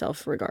attention to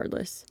itself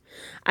regardless.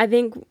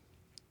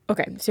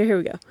 Okay, so here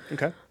we go.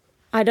 Okay.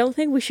 I don't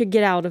think we should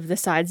get out of the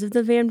sides of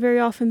the van very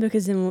often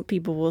because then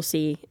people will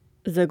see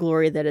the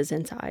glory that is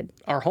inside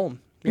Our home.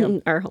 Yeah.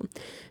 our home.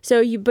 So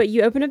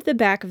you open up the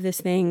back of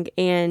this thing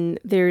and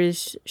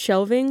there's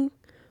shelving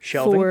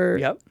for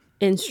Yep.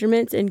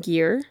 instruments and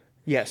gear.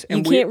 Yes.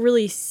 You can't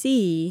really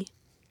see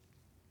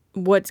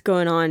what's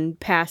going on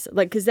past,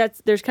 like, because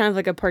there's kind of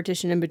like a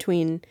partition in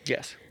between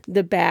Yes.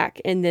 the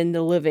back and then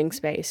the living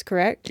space,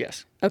 correct?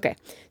 Yes. Okay.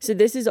 So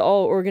this is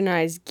all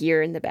organized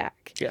gear in the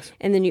back. Yes.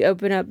 And then you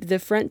open up the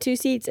front two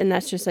seats and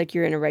that's just like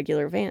you're in a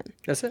regular van.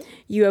 That's it.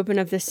 You open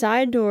up the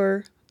side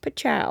door,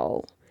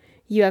 pachow.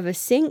 You have a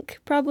sink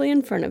probably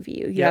in front of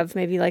you. You Yep. have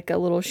maybe like a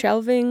little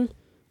shelving,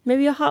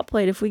 maybe a hot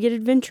plate if we get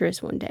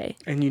adventurous one day.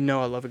 And you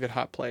know I love a good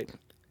hot plate.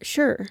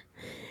 Sure.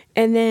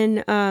 And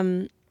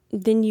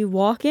then you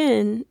walk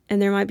in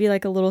and there might be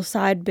like a little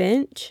side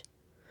bench,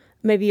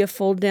 maybe a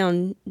fold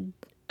down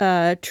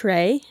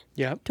tray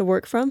Yep. to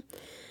work from,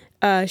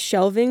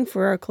 shelving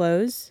for our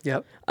clothes,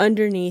 Yep.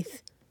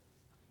 underneath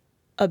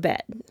a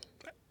bed.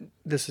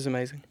 This is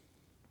amazing.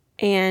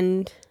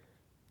 And,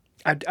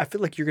 I feel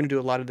like you're going to do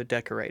a lot of the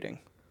decorating.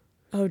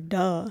 oh,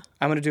 duh.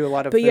 I'm going to do a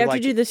lot of But the, you have to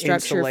like, do the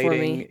structure for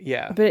insulating. me.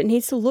 Yeah. But it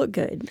needs to look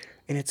good.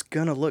 And it's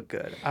going to look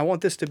good. I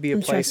want this to be a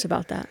I'm place. stressed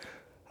about that.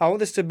 I want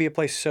this to be a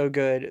place so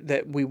good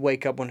that we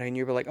wake up one day and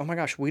you're like, oh my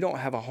gosh, we don't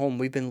have a home.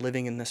 We've been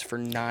living in this for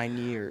 9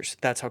 years.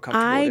 That's how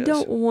comfortable I it is.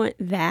 don't want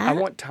that. I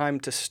want time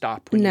to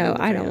stop when you No, move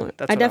I in. don't want.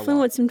 That's I what definitely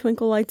want some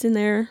twinkle lights in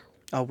there.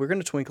 Oh, we're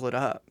going to twinkle it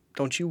up.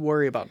 Don't you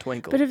worry about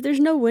twinkle. But if there's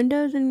no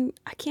window, then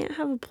I can't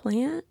have a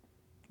plant.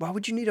 Why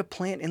would you need a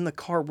plant in the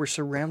car? We're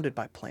surrounded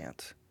by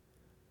plants.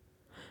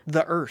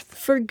 The earth.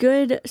 For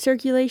good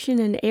circulation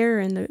and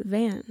air in the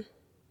van.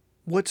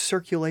 What's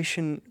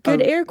circulation?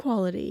 Good air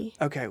quality.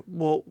 Okay,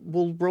 well,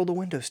 we'll roll the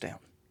windows down.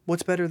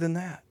 What's better than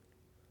that?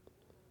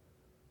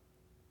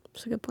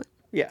 That's a good point.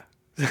 Yeah.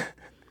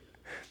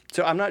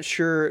 So I'm not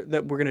sure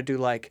that we're going to do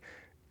like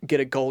get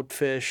a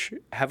goldfish,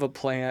 have a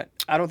plant.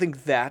 I don't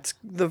think that's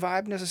the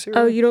vibe necessarily.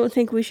 Oh, you don't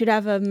think we should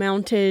have a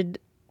mounted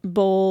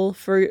bowl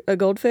for a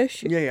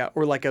goldfish? Yeah.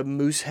 Or like a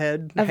moose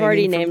head. I've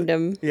already hanging from named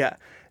him. Yeah.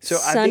 So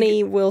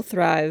Sunny will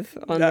thrive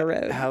on the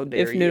road how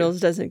dare if you. Noodles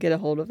doesn't get a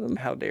hold of him.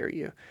 How dare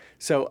you?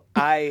 So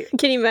I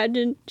Can you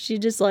imagine? She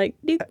just like,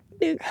 dook,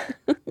 dook.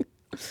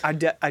 I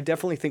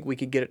definitely think we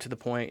could get it to the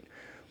point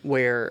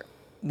where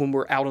when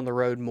we're out on the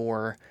road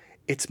more,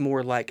 it's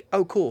more like,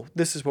 oh, cool,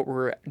 this is what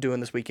we're doing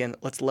this weekend.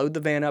 Let's load the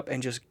van up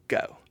and just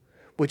go,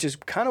 which is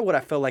kind of what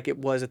I felt like it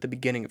was at the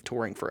beginning of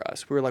touring for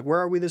us. We were like, where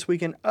are we this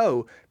weekend?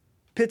 Oh,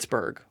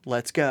 Pittsburgh,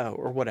 let's go,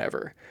 or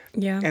whatever.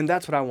 Yeah. And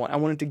that's what I want. I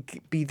want it to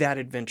be that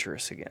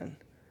adventurous again.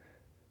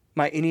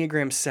 My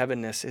Enneagram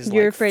 7-ness is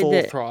You're like afraid full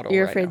that throttle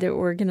you're right afraid now. that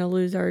we're gonna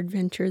lose our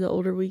adventure the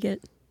older we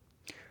get.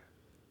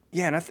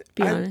 Yeah, and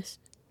Be honest.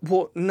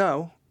 Well,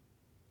 no,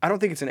 I don't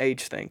think it's an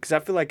age thing because I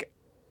feel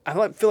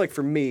like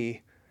for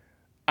me,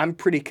 I'm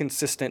pretty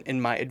consistent in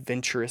my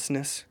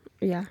adventurousness.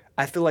 Yeah.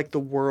 I feel like the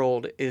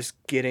world is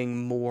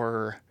getting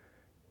more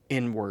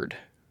inward.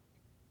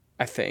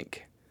 I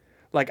think,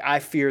 like I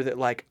fear that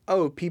like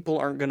people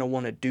aren't gonna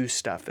want to do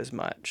stuff as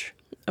much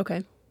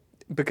Okay.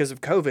 because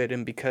of COVID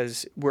and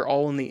because we're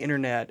all on the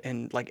internet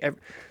and like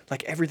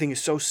everything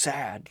is so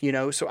sad, you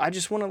know. So I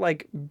just want to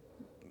like.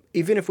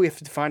 Even if we have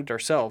to find it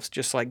ourselves,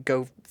 just like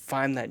go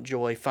find that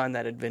joy, find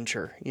that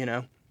adventure, you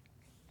know?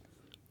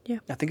 Yeah.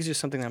 I think it's just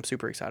something that I'm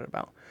super excited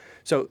about.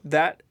 So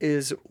that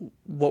is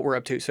what we're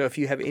up to. So if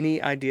you have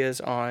any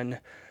ideas on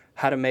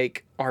how to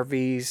make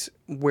RVs,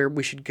 where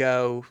we should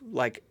go,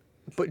 like,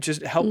 but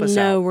just help us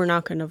out. No, we're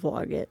not gonna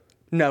vlog it.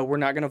 No, we're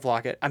not going to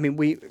vlog it. I mean,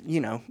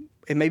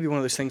 it may be one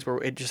of those things where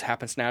it just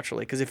happens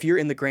naturally. Because if you're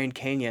in the Grand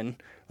Canyon,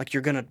 like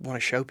you're going to want to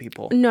show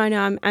people. No, I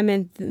know. I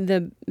meant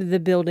the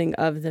building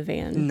of the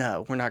van.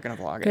 No, we're not going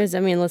to vlog it. Because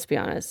I mean, let's be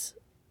honest.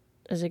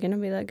 Is it gonna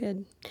be that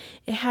good?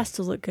 It has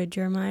to look good,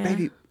 Jeremiah.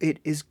 Maybe it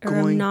is Or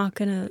going. I'm not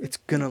gonna. It's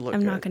going to look I'm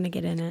good. not gonna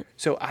get in it.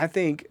 So I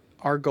think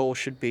our goal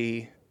should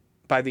be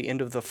by the end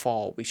of the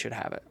fall, we should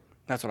have it.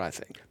 That's what I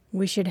think.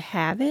 We should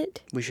have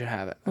it. We should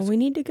have it. Well, we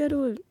need to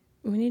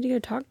go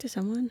talk to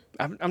someone.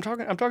 I'm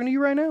talking to you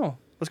right now.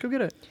 Let's go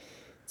get it.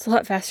 It's a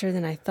lot faster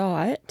than I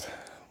thought.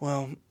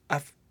 Well,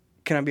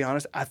 can I be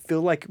honest? I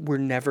feel like we're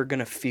never going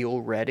to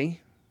feel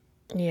ready.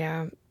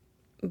 Yeah.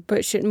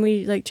 But shouldn't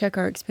we like check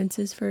our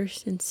expenses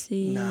first and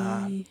see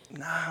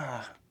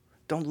Nah.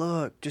 Don't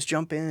look. Just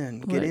jump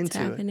in. Get into it. What's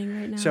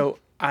happening right now? So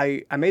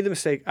I made the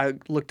mistake. I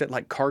looked at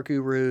like Car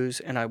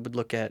Gurus and I would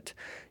look at,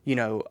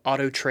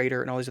 Auto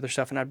Trader and all these other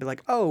stuff. And I'd be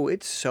like, oh,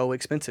 it's so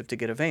expensive to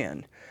get a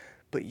van.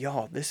 But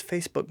y'all, this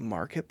Facebook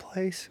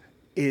Marketplace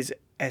is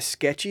as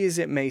sketchy as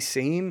it may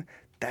seem.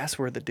 That's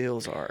where the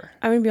deals are.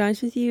 I'm going to be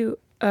honest with you.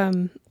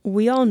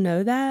 We all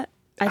know that.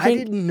 I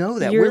didn't know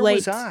that. Where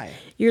was I?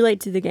 You're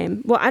late to the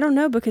game. Well, I don't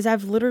know because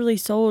I've literally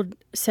sold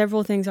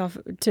several things off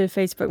to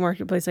Facebook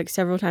Marketplace like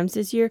several times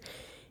this year.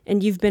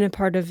 And you've been a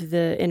part of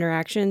the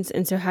interactions.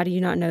 And so how do you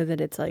not know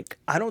that it's like...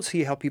 I don't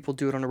see how people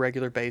do it on a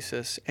regular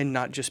basis and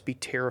not just be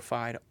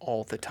terrified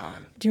all the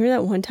time. Do you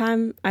remember that one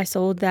time I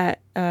sold that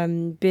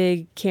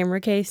big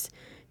camera case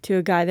to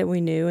a guy that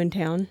we knew in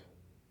town?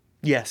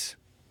 Yes.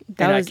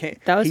 That was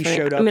he funny.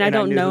 showed up. I mean, I and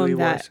don't knew know who him he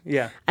that. was.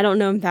 Yeah. I don't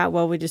know him that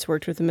well. We just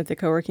worked with him at the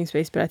co-working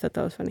space, but I thought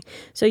that was funny.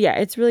 So yeah,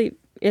 it's really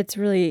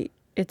good.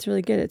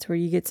 It's where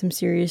you get some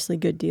seriously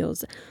good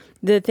deals.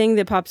 The thing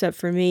that pops up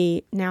for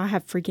me now, I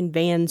have freaking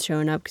vans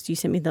showing up because you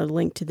sent me the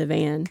link to the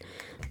van.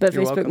 But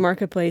You're Facebook welcome.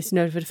 Marketplace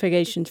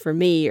notifications for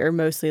me are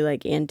mostly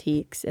like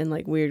antiques and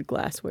like weird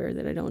glassware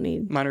that I don't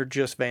need. Mine are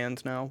just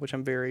vans now, which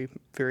I'm very,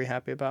 very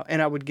happy about.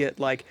 And I would get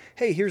like,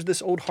 hey, here's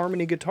this old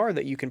Harmony guitar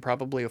that you can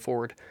probably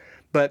afford.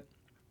 But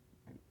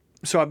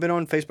so I've been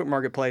on Facebook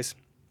Marketplace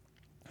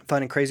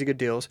finding crazy good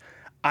deals.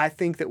 I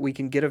think that we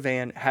can get a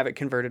van, have it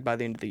converted by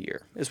the end of the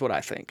year, is what I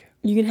think.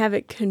 You can have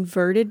it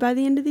converted by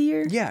the end of the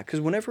year? Yeah,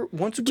 because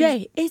once we...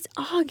 Jay, it's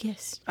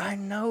August. I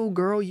know,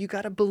 girl. You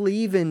got to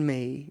believe in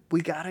me. We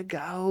got to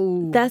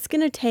go. That's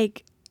going to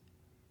take...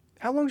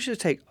 How long should it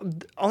take?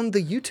 On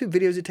the YouTube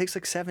videos, it takes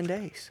like 7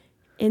 days.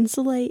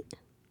 Insulate,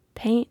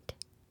 paint,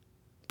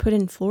 put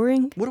in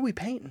flooring. What are we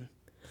painting?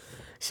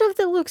 Stuff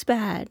that looks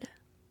bad.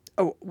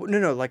 Oh,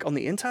 no, like on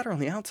the inside or on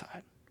the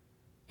outside?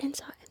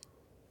 Inside.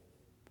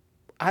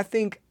 I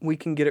think we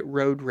can get it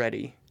road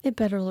ready. It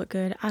better look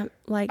good.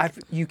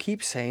 You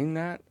keep saying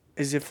that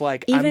as if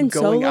like Even I'm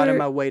going out of solar-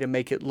 my way to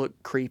make it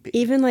look creepy.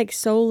 Even like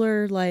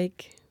solar,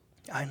 like...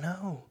 I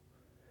know.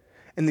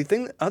 And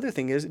the other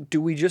thing is, do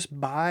we just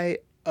buy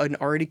an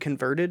already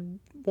converted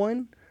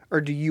one?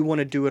 Or do you want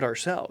to do it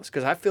ourselves?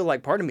 Because I feel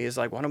like part of me is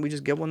like, why don't we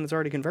just get one that's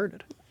already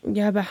converted?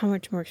 Yeah, but how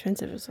much more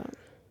expensive is that?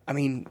 I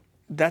mean,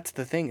 that's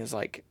the thing is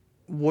like,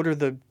 what are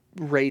the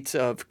rates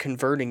of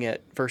converting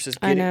it versus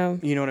getting... I know.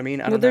 You know what I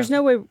mean? Well, there's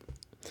no way...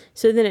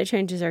 So then it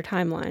changes our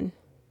timeline.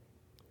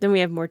 Then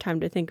we have more time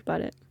to think about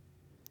it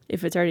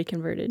if it's already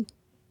converted.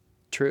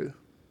 True.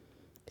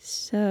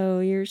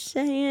 So you're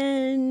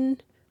saying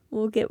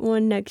we'll get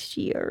one next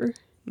year?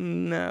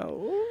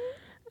 No.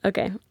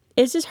 Okay.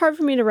 It's just hard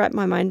for me to wrap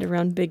my mind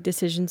around big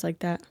decisions like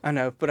that. I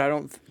know, but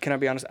can I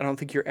be honest? I don't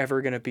think you're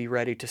ever going to be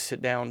ready to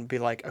sit down and be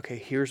like, okay,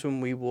 here's when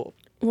we will...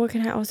 Well,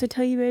 can I also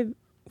tell you, babe,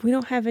 we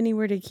don't have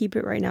anywhere to keep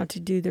it right now to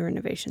do the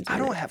renovations. I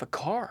don't have a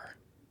car.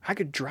 I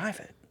could drive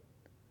it.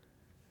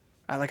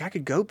 I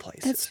could go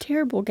places. That's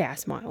terrible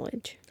gas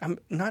mileage. I'm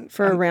not...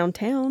 Around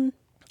town.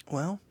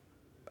 Well,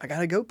 I got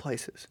to go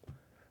places.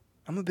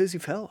 I'm a busy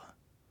fella.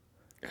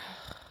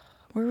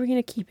 Where are we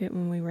going to keep it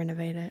when we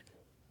renovate it?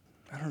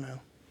 I don't know.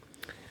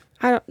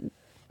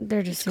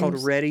 It's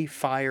called Ready,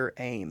 Fire,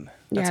 Aim.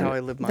 That's how I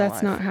live my life.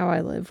 That's not how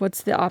I live.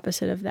 What's the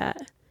opposite of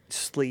that?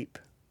 Sleep.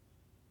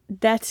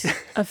 That's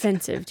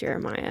offensive,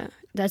 Jeremiah.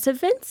 That's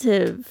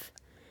offensive.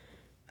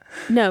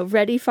 No,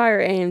 Ready, Fire,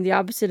 Aim. The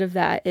opposite of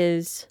that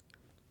is...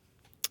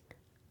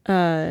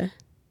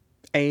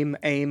 Aim.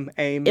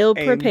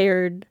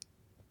 Ill-prepared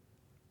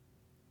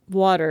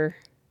water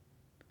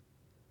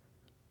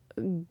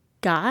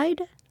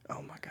guide?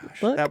 Oh my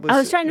gosh. Look, I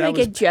was trying to make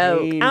a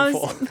joke. Painful. I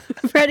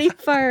was Ready,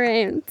 Fire,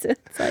 Aim.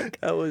 It's like...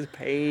 That was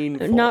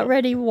painful. Not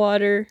ready,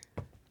 water.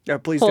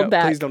 Please Hold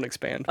back. Please don't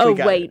expand. Oh,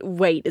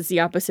 wait. It's the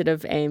opposite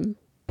of aim.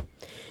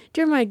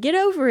 Jeremiah, get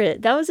over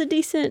it. That was a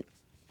decent...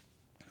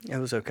 It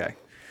was okay.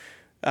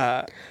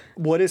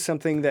 What is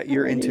something that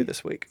you're into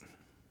this week?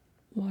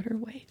 Water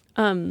weight.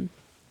 Got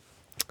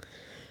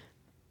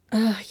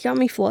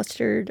me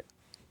flustered.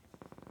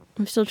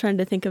 I'm still trying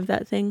to think of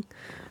that thing.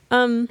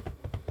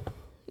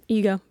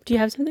 You go. Do you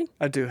have something?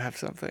 I do have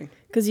something.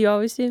 Because you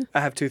always do.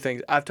 I have two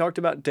things. I've talked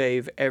about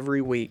Dave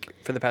every week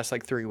for the past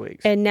 3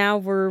 weeks. And now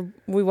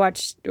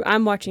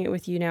I'm watching it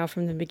with you now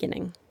from the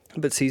beginning.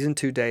 But season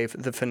 2, Dave,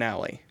 the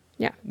finale.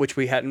 Yeah. Which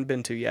we hadn't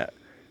been to yet.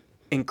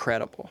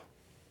 Incredible.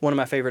 One of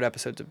my favorite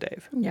episodes of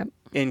Dave. Yep.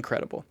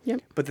 Incredible.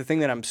 Yep. But the thing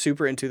that I'm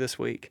super into this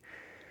week,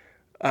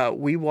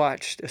 we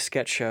watched a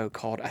sketch show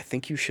called I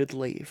Think You Should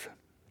Leave.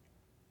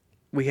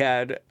 We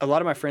had a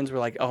lot of my friends were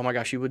like, "Oh my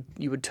gosh, you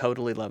would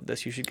totally love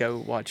this. You should go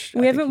watch."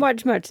 We haven't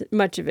watched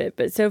much of it,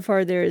 but so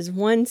far there is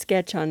one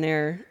sketch on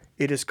there.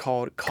 It is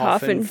called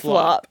Coffin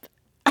Flop.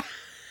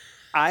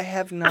 I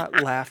have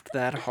not laughed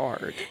that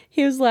hard.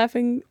 He was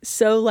laughing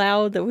so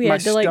loud that we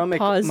had to like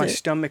pause my it.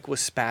 stomach was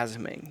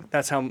spasming.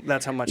 That's how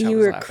much I You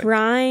was were laughing.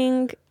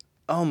 crying.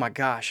 Oh my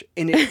gosh.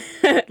 And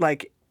it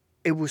like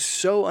it was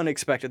so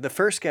unexpected. The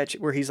first sketch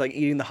where he's like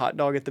eating the hot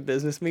dog at the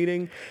business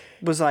meeting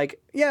was like,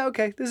 yeah,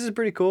 okay, this is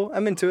pretty cool.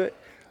 I'm into it.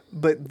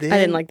 But then I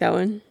didn't like that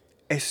one.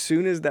 as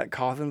soon as that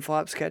coffin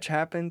flop sketch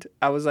happened,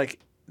 I was like,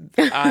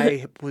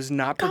 I was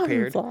not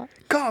prepared.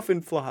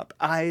 Coffin flop.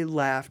 I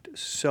laughed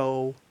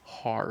so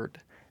hard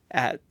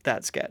at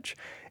that sketch.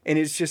 And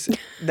it's just,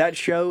 that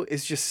show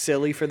is just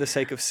silly for the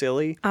sake of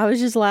silly. I was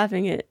just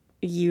laughing at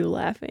you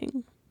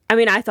laughing. I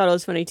mean, I thought it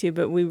was funny too,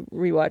 but we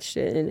rewatched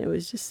it and it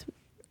was just...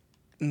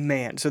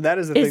 Man, so that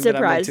is the thing that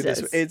I'm into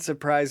this. us. It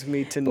surprised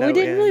me to no But we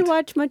didn't end. really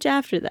watch much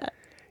after that.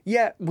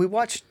 Yeah, we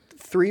watched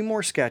 3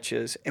 more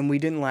sketches and we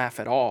didn't laugh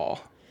at all,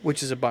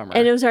 which is a bummer.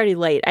 And it was already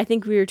late. I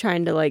think we were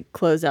trying to like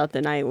close out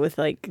the night with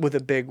like with a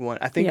big one.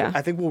 I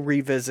think we'll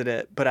revisit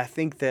it, but I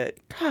think that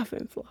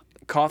coffin flop.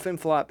 Coffin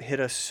Flop hit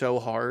us so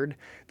hard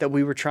that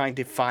we were trying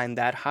to find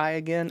that high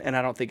again, and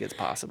I don't think it's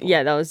possible.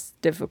 Yeah, that was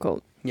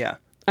difficult. Yeah.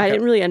 I Okay.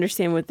 didn't really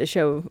understand what the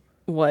show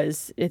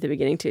was at the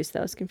beginning too, so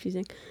that was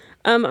confusing.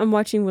 I'm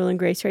watching Will and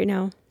Grace right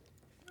now.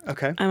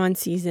 Okay. I'm on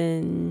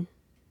season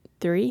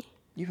 3,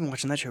 You've been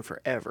watching that show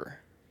forever.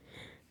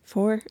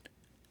 4.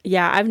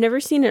 Yeah, I've never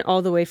seen it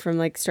all the way from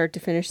like start to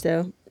finish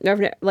though.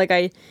 I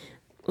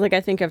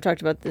think I've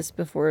talked about this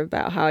before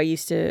about how I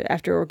used to,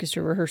 after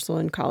orchestra rehearsal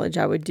in college,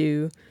 I would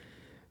do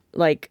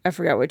like, I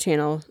forgot what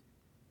channel,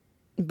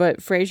 but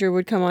Frasier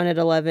would come on at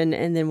 11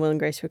 and then Will and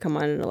Grace would come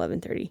on at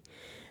 11:30.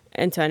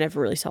 And so I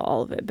never really saw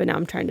all of it, but now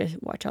I'm trying to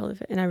watch all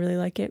of it and I really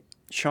like it.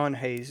 Sean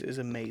Hayes is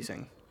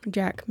amazing.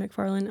 Jack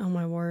McFarlane, oh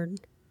my word.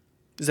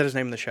 Is that his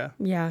name in the show?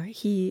 Yeah,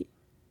 he's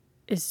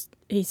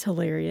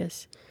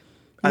hilarious.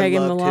 I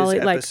Megan loved Mullally,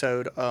 his like,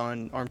 episode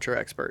on Armchair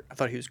Expert. I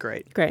thought he was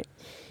great. great.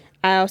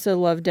 I also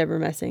love Deborah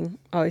Messing.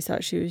 I always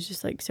thought she was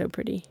just like so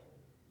pretty.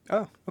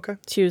 Oh, okay.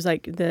 She was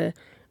like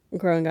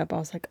growing up, I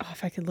was like, oh,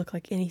 if I could look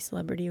like any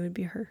celebrity, it would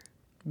be her.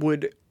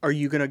 Are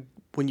you gonna,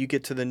 when you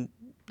get to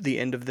the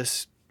end of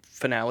this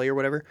finale or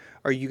whatever,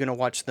 are you gonna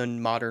watch the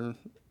modern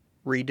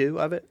redo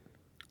of it?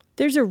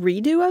 There's a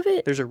redo of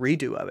it? There's a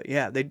redo of it.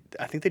 Yeah,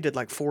 I think they did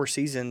like 4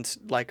 seasons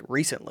like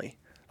recently,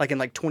 like in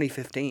like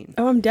 2015.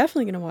 Oh, I'm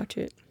definitely going to watch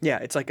it. Yeah,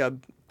 it's like I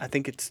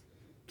think it's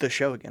the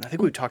show again. I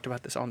think we've talked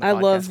about this on the podcast.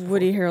 I love before.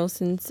 Woody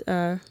Harrelson's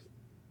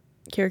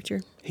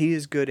character. He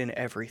is good in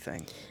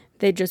everything.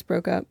 They just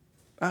broke up.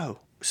 Oh,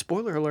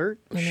 spoiler alert.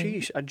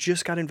 Sheesh, I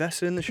just got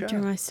invested in the show.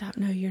 Jeremiah, stop.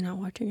 No, you're not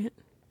watching it.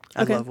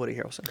 I Okay. love Woody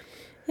Harrelson.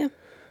 Yeah.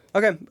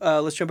 Okay,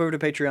 let's jump over to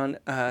Patreon.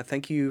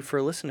 Thank you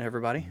for listening,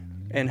 everybody,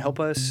 and help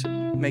us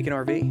make an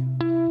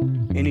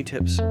RV. Any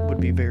tips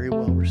would be very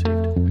well received.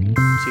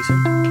 See you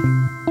soon.